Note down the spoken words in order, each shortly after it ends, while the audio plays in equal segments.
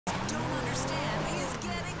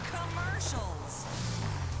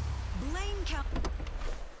count.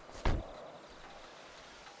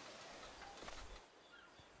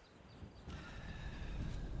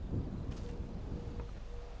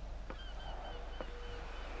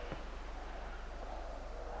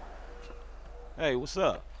 Hey, what's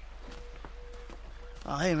up?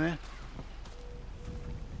 Oh, hey, man.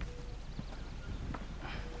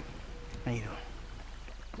 How you doing?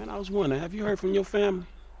 Man, I was wondering, have you heard from your family?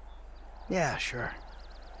 Yeah, sure.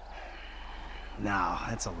 No,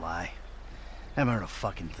 that's a lie. Haven't heard a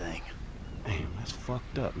fucking thing. Damn, that's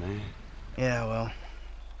fucked up, man. Yeah, well,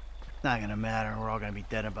 not gonna matter. We're all gonna be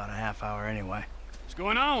dead in about a half hour anyway. What's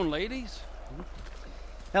going on, ladies?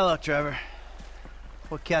 Hello, Trevor.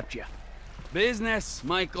 What kept you? Business,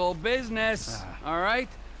 Michael, business. All right?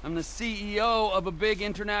 I'm the CEO of a big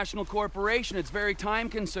international corporation. It's very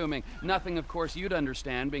time-consuming. Nothing, of course, you'd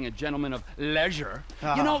understand, being a gentleman of leisure.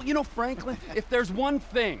 You know, Franklin, if there's one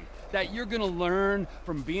thing that you're gonna learn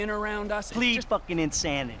from being around us... Please fucking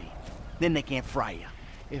insanity. Then they can't fry you.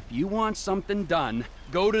 If you want something done,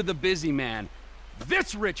 go to the busy man.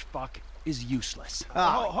 This rich fuck is useless.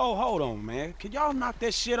 Hold on, man. Can y'all knock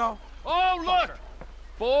that shit off? Oh, look!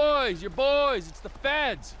 Boys, your boys, it's the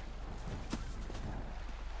feds.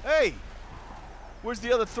 Hey, where's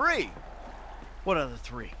the other three? What other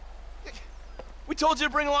three? We told you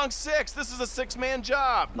to bring along 6. This is a 6-man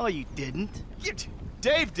job. No, you didn't.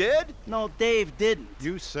 Dave did. No, Dave didn't.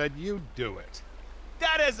 You said you'd do it.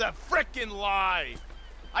 That is a frickin' lie.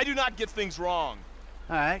 I do not get things wrong.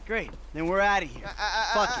 All right, great. Then we're out of here.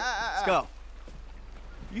 Fuck it. Let's go.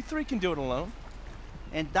 You 3 can do it alone.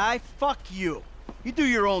 And fuck you. You do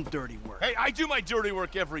your own dirty work. Hey, I do my dirty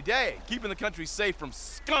work every day, keeping the country safe from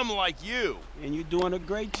scum like you. And you're doing a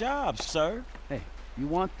great job, sir. Hey, you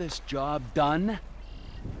want this job done?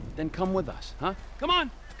 Then come with us, huh? Come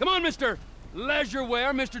on, Mr.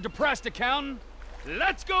 Leisureware, Mr. Depressed Accountant.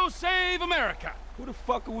 Let's go save America. Who the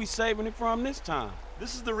fuck are we saving it from this time?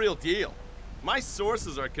 This is the real deal. My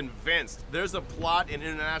sources are convinced there's a plot in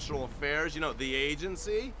international affairs, you know, the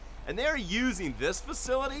agency, and they're using this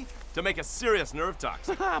facility to make a serious nerve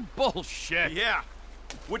toxin. Bullshit. Yeah.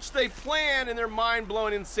 Which they plan in their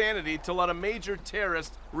mind-blowing insanity to let a major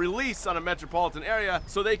terrorist release on a metropolitan area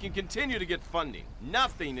so they can continue to get funding.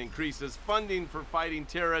 Nothing increases funding for fighting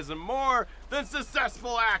terrorism more than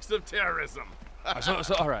successful acts of terrorism.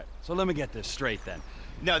 All right, so let me get this straight then.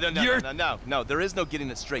 No, there is no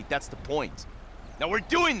getting it straight. That's the point. Now we're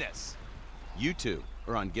doing this. You 2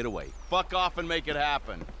 are on getaway. Fuck off and make it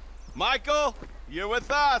happen. Michael, you're with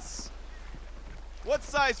us. What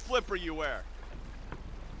size flipper you wear?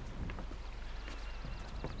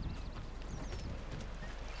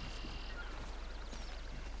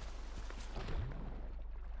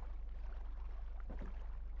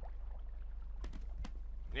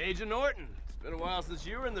 Agent Norton, it's been a while since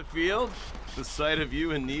you were in the field. The sight of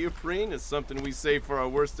you in neoprene is something we save for our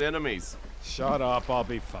worst enemies. Shut up, I'll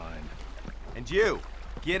be fine. And you,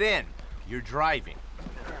 get in. You're driving.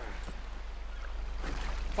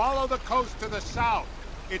 Follow the coast to the south.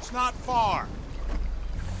 It's not far.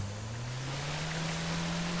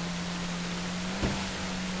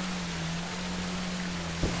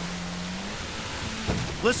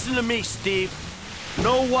 Listen to me, Steve.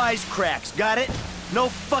 No wisecracks, got it? No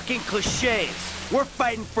fucking cliches. We're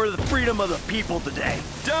fighting for the freedom of the people today.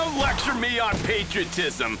 Don't lecture me on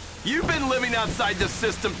patriotism. You've been living outside the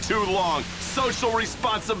system too long. Social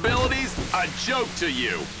responsibilities, a joke to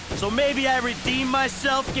you. So maybe I redeem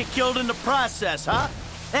myself, get killed in the process, huh?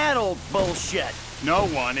 That old bullshit. No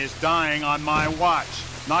one is dying on my watch.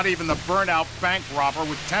 Not even the burnout bank robber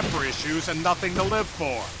with temper issues and nothing to live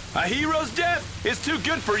for. A hero's death is too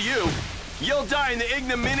good for you. You'll die in the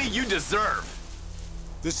ignominy you deserve.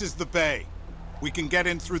 This is the bay. We can get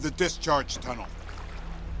in through the discharge tunnel.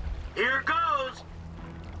 Here goes.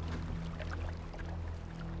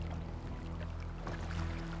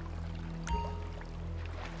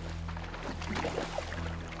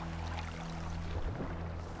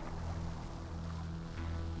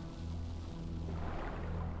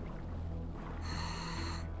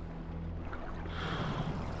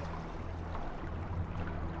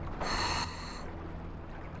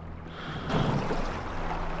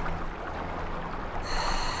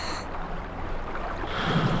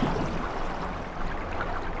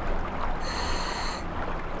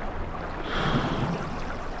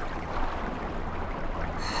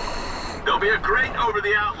 There'll be a grate over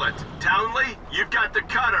the outlet. Townley, you've got the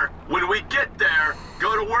cutter. When we get there,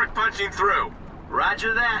 go to work punching through.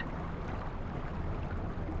 Roger that.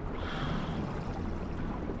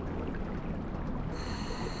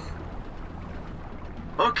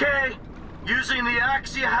 Okay, using the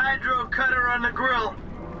oxyhydro cutter on the grill.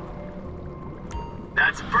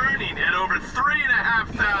 That's burning at over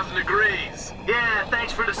 3,500 degrees. Yeah,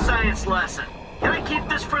 thanks for the science lesson. Can I keep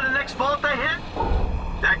this for the next vault I hit?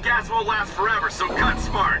 That gas won't last forever, so cut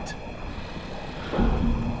smart.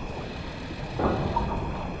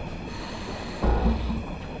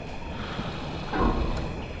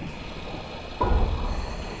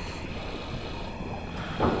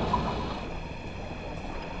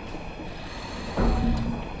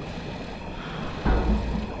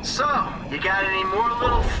 So, you got any more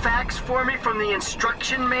little facts for me from the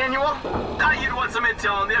instruction manual? Thought you'd want some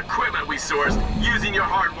intel on the equipment we sourced using your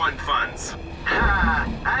hard-won funds. Ha!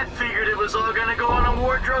 I figured it was all gonna go in a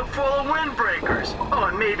wardrobe full of windbreakers. Oh,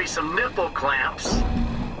 and maybe some nipple clamps.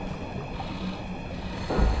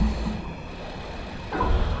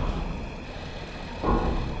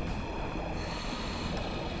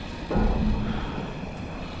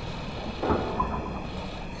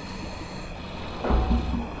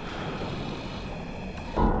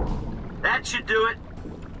 That should do it.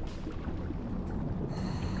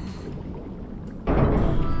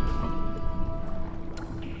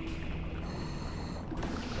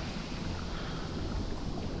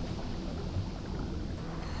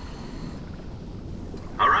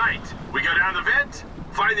 All right, we go down the vent,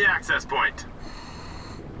 find the access point.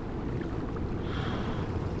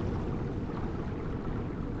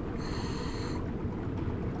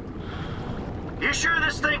 You sure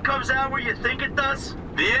this thing comes out where you think it does?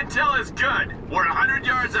 The intel is good. We're 100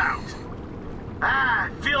 yards out. Ah, I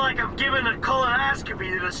feel like I'm giving a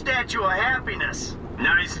colonoscopy to the Statue of Happiness.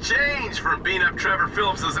 Nice change from beating up Trevor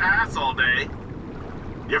Phillips's ass all day.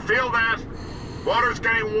 You feel that? Water's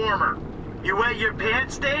getting warmer. You wet your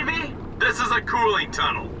pants, Davy? This is a cooling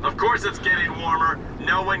tunnel. Of course it's getting warmer.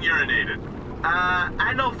 No one urinated.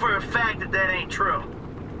 I know for a fact that that ain't true.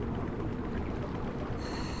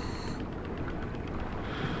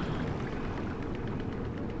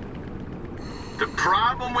 The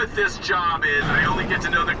problem with this job is I only get to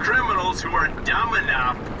know the criminals who are dumb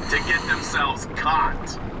enough to get themselves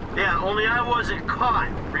caught. Yeah, only I wasn't caught,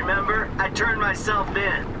 remember? I turned myself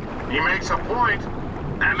in. He makes a point.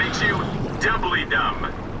 That makes you doubly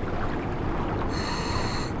dumb.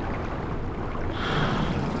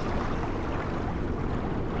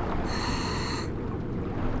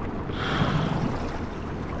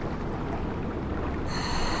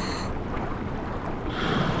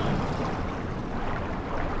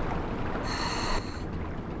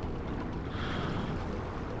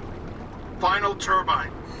 Final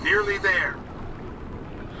turbine. Nearly there.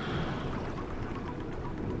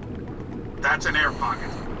 That's an air pocket.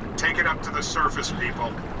 Take it up to the surface,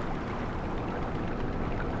 people.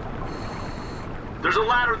 There's a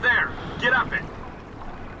ladder there. Get up it.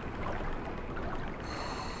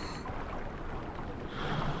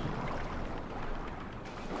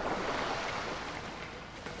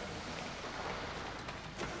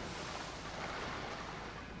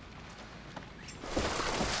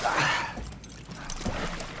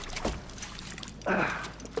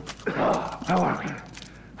 How are we?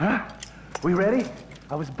 Huh? We ready?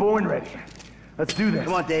 I was born ready. Let's do this.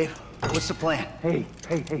 Come on, Dave. What's the plan? Hey.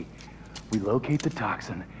 We locate the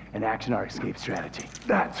toxin and action our escape strategy.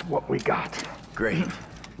 That's what we got. Great.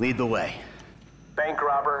 Lead the way. Bank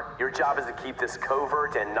robber, your job is to keep this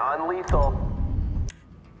covert and non-lethal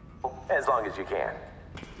as long as you can.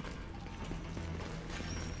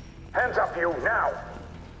 Hands up, you, now!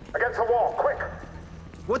 Against the wall, quick!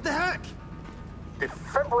 What the heck?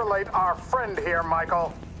 Defibrillate our friend here,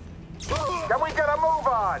 Michael. Can we get a move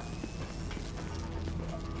on?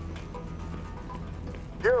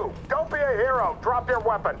 You, don't be a hero. Drop your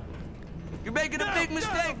weapon. You're making a big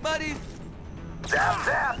mistake, buddy. Zap,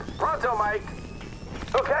 zap! Pronto, Mike!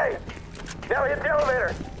 Okay, now hit the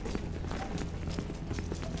elevator.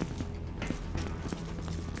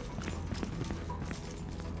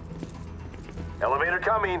 Elevator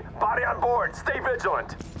coming. Body on board. Stay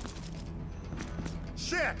vigilant.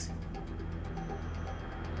 Shit!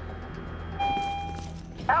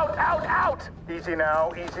 Out! Easy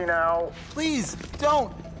now, easy now. Please,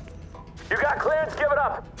 don't. You got clearance? Give it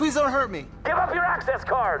up. Please don't hurt me. Give up your access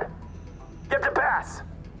card. You have to pass.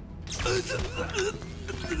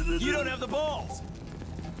 You don't have the balls.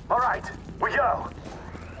 All right, we go.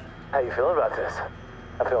 How you feeling about this?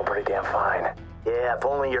 I feel pretty damn fine. Yeah, if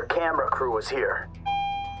only your camera crew was here.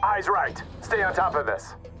 Eyes right. Stay on top of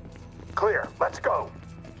this. Clear, let's go.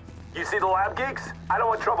 You see the lab geeks? I don't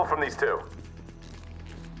want trouble from these two.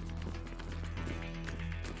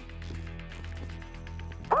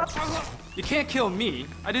 You can't kill me.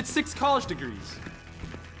 I did 6 college degrees.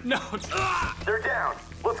 No. They're down.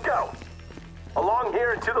 Let's go. Along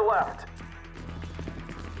here and to the left.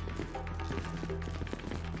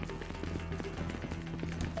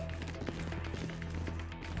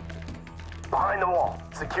 Behind the wall.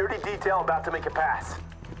 Security detail about to make a pass.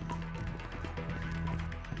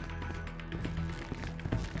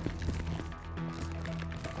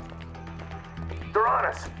 They're on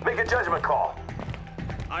us. Make a judgment call.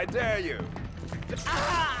 I dare you.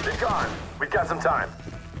 They're gone. We've got some time.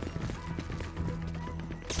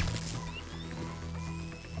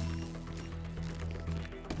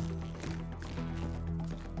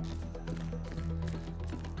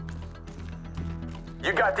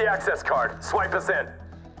 You got the access card. Swipe us in.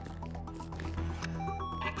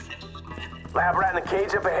 Lab rat in the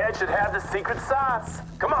cage up ahead should have the secret sauce.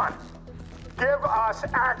 Come on. Give us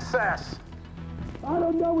access! I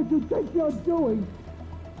don't know what you think you're doing.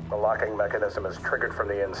 The locking mechanism is triggered from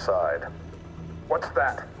the inside. What's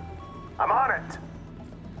that? I'm on it!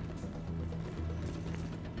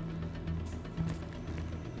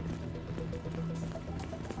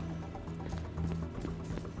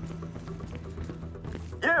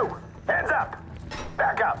 You! Hands up!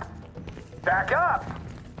 Back up! Back up!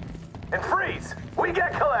 And freeze! We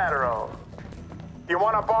get collateral! You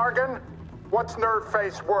want a bargain? What's Nerd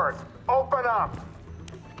Face worth? Open up!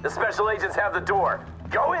 The special agents have the door.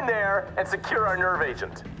 Go in there and secure our nerve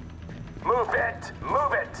agent. Move it!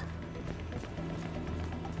 Move it!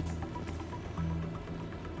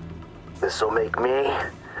 This'll make me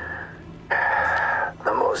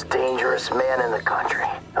the most dangerous man in the country.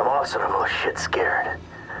 I'm also the most shit scared.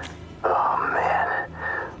 Oh man.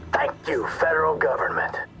 Thank you, federal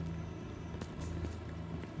government.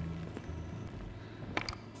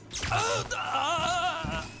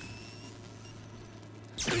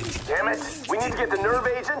 Damn it! We need to get the nerve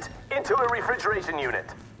agent into a refrigeration unit.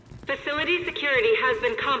 Facility security has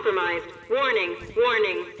been compromised. Warning,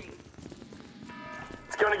 warning.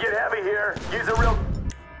 It's gonna get heavy here. Use a real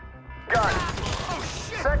gun. Oh,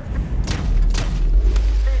 shit!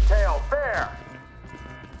 Detail, there!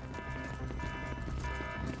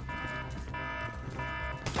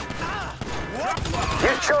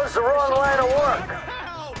 You chose the wrong line of work.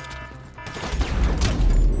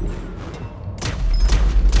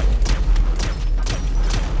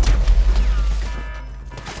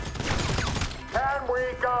 Can we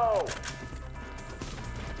go?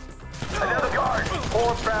 Another guard.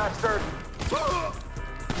 Poor bastard.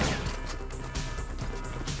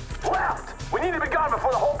 Left. We need to be gone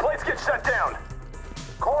before the whole place gets shut down.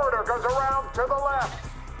 Corridor goes around to the left.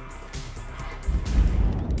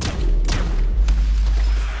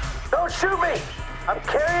 Don't shoot me! I'm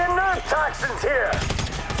carrying nerve toxins here!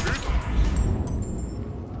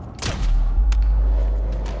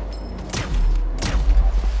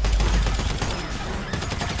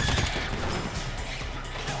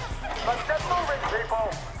 Let's get moving, people!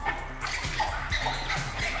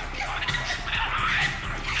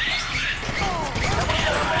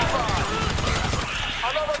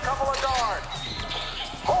 Another couple of guards!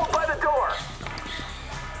 Hold by the door.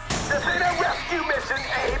 This ain't a rescue mission,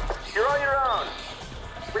 Ape. You're on your own.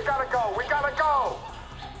 We gotta go, we gotta go!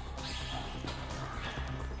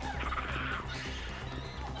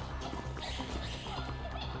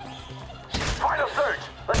 Final search.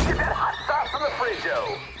 Let's get that hot sauce from the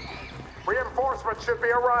fridge-o. Reinforcements should be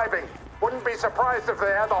arriving. Wouldn't be surprised if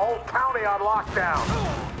they had the whole county on lockdown.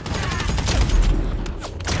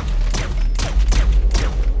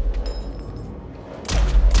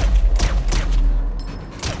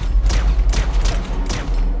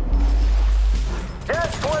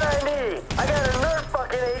 Just what I need. I got a nerve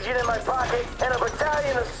fucking agent in my pocket and a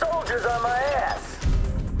battalion of soldiers on my ass.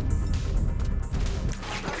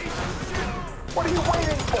 What are you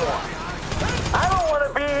waiting for? I don't want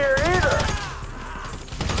to be here either.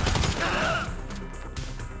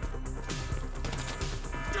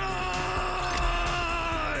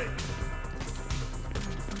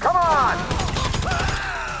 Come on!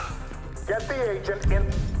 Get the agent in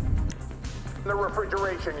the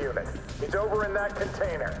refrigeration unit. He's over in that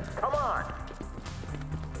container. Come on!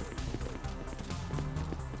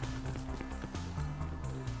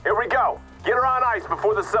 Here we go. Get her on ice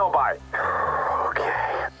before the sell-by.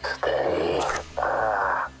 Okay, steady.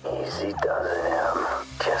 Easy does it, him.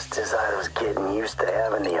 Just as I was getting used to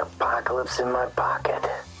having the apocalypse in my pocket.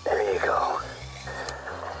 There you go.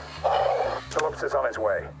 Phillips is on his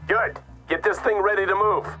way. Good. Get this thing ready to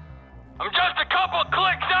move. I'm just a couple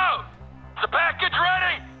clicks out. Is the package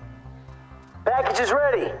ready? Package is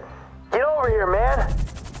ready. Get over here, man.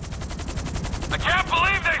 I can't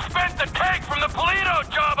believe they spent the tank from the Polito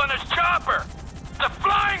job on this chopper. It's a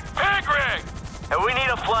flying pig rig. And we need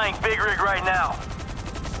a flying pig rig right now.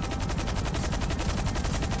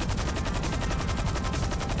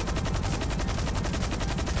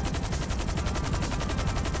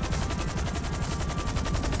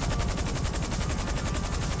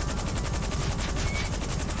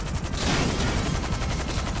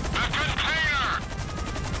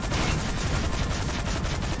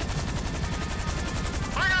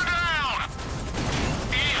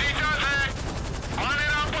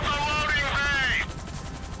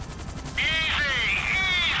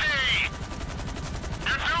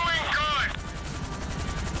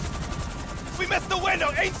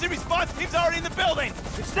 window! Agency response team's already in the building!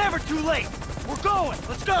 It's never too late. We're going.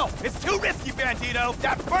 Let's go. It's too risky, Bandito!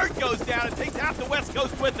 That bird goes down and takes half the West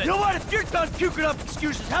Coast with it! You know what? If you're done puking up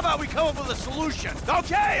excuses, how about we come up with a solution?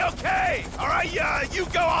 Okay, okay! Alright, you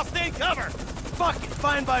go, I'll stay in cover! Fuck it,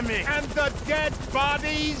 fine by me. And the dead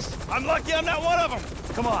bodies? I'm lucky I'm not one of them!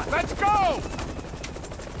 Come on. Let's go!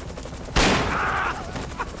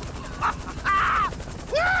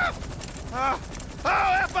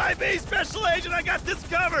 Oh, FIB Special Agent, I got this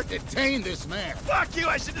covered! Detain this man. Fuck you,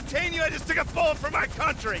 I should detain you, I just took a bullet for my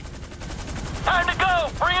country! Time to go!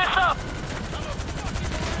 Bring us up!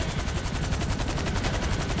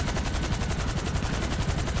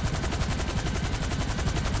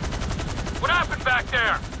 What happened back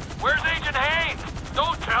there? Where's Agent Haynes?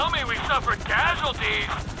 Don't tell me we suffered casualties.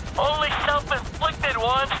 Only self-inflicted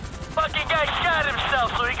ones. Fucking guy shot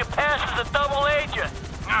himself so he could pass as a double agent.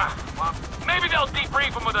 Well, maybe they'll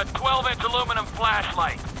debrief him with a 12-inch aluminum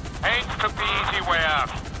flashlight. Haynes took the easy way out.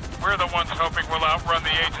 We're the ones hoping we'll outrun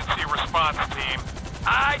the agency response team.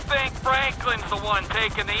 I think Franklin's the one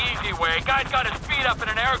taking the easy way. Guy's got his feet up in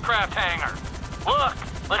an aircraft hangar. Look,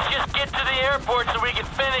 let's just get to the airport so we can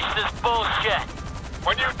finish this bullshit.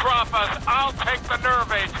 When you drop us, I'll take the nerve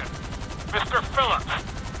agent. Mr. Phillips,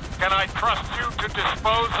 can I trust you to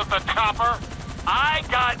dispose of the chopper? I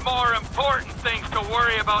got more important things to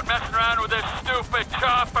worry about messing around with this stupid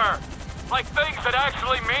chopper. Like things that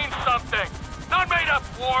actually mean something. Not made-up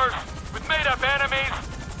wars with made-up enemies.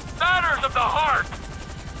 Matters of the heart.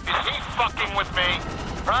 Is he fucking with me?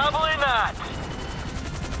 Probably not.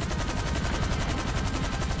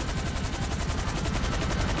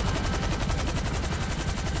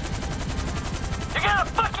 You're gonna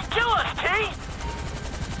fucking kill us, T!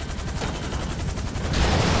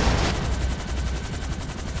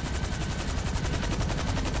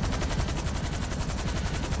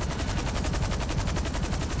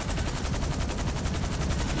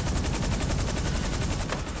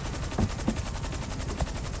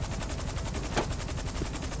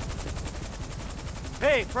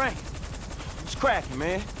 Hey, Frank. What's cracking,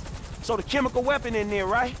 man? So the chemical weapon in there,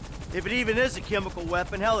 right? If it even is a chemical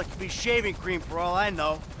weapon, hell, it could be shaving cream for all I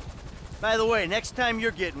know. By the way, next time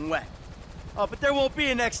you're getting wet. Oh, but there won't be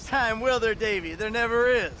a next time, will there, Davey? There never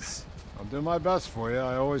is. I'll do my best for you.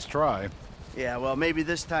 I always try. Yeah, well, maybe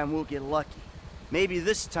this time we'll get lucky. Maybe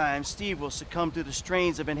this time Steve will succumb to the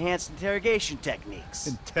strains of enhanced interrogation techniques.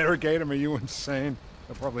 Interrogate him? Are you insane?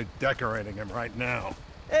 They're probably decorating him right now.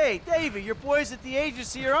 Hey, Davey, your boys at the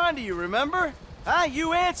agency are onto you, remember? Huh?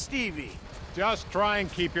 You and Stevie. Just try and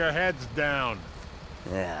keep your heads down.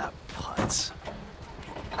 Yeah, putz.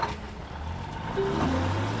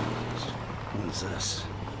 What's this?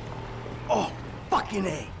 Oh, fucking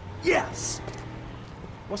A. Yes!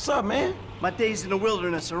 What's up, man? My days in the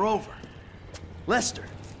wilderness are over. Lester,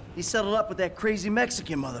 he settled up with that crazy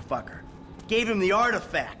Mexican motherfucker. Gave him the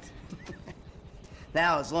artifact.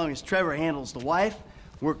 Now, as long as Trevor handles the wife,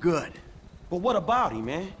 we're good. But what about him,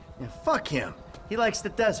 man? Yeah, fuck him. He likes the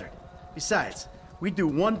desert. Besides, we do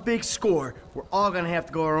one big score, we're all gonna have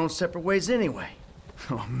to go our own separate ways anyway.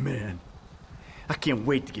 Oh, man. I can't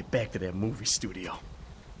wait to get back to that movie studio.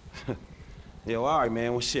 Yo, all right,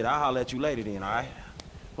 man. Well, shit, I'll holler at you later then, all right?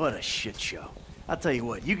 What a shit show. I'll tell you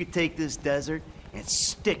what, you could take this desert and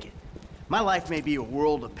stick it. My life may be a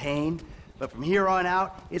world of pain, but from here on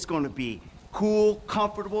out, it's gonna be cool,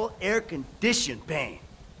 comfortable, air-conditioned pain.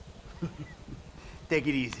 Take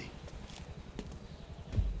it easy.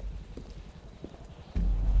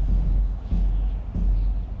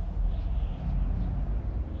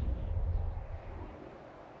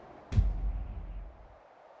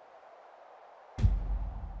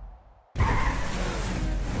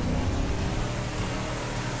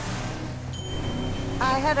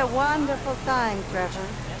 I had a wonderful time, Trevor.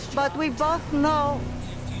 But we both know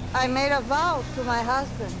I made a vow to my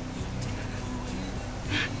husband.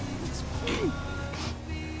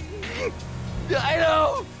 I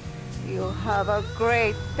know! You have a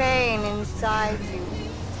great pain inside you,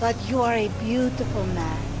 but you are a beautiful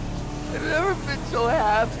man. I've never been so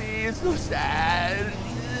happy and so sad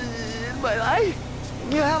in my life.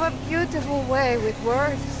 You have a beautiful way with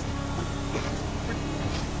words.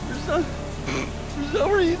 For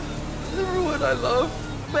some reason, everyone I love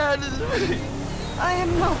abandons me. I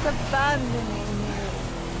am not abandoning you.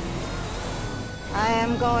 I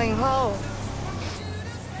am going home.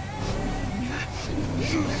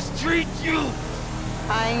 Mistreat you!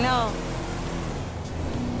 I know.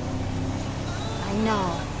 I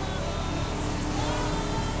know.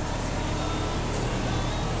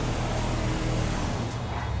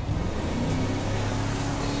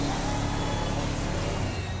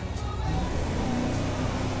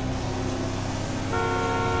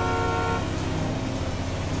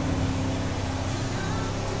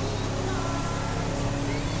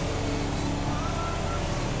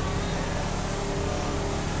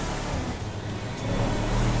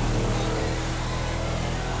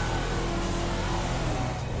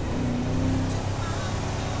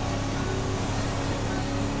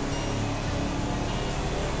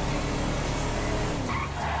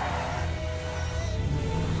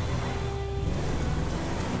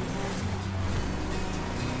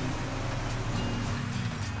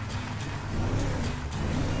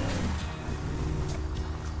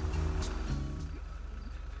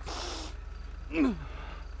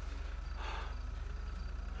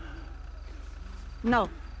 No.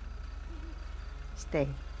 Stay.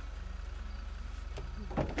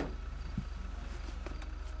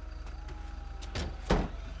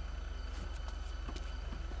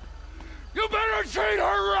 You better treat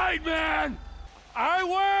her right, man! I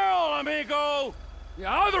will, amigo!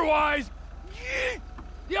 Yeah, otherwise,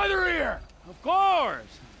 the other ear! Of course!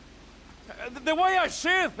 The way I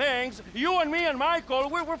see things, you and me and Michael,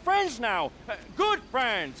 we're friends now. Good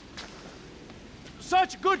friends.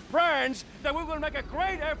 Such good friends that we will make a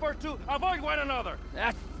great effort to avoid one another.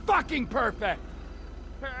 That's fucking perfect!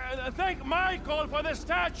 Thank Michael for the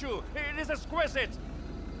statue. It is exquisite.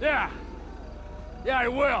 Yeah. Yeah, I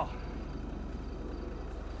will.